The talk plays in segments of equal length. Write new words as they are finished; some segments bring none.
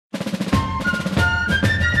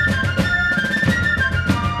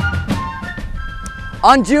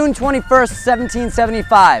On June 21,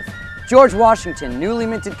 1775, George Washington, newly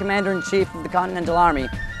minted Commander-in-Chief of the Continental Army,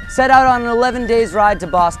 set out on an 11-day ride to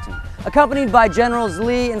Boston, accompanied by Generals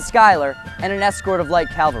Lee and Schuyler and an escort of light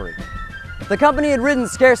cavalry. The company had ridden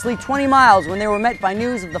scarcely 20 miles when they were met by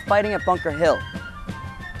news of the fighting at Bunker Hill.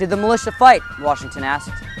 Did the militia fight? Washington asked.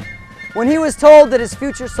 When he was told that his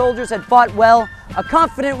future soldiers had fought well, a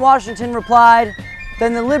confident Washington replied,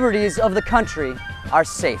 "Then the liberties of the country are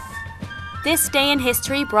safe." This Day in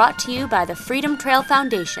History brought to you by the Freedom Trail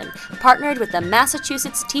Foundation, partnered with the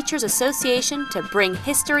Massachusetts Teachers Association to bring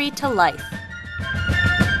history to life.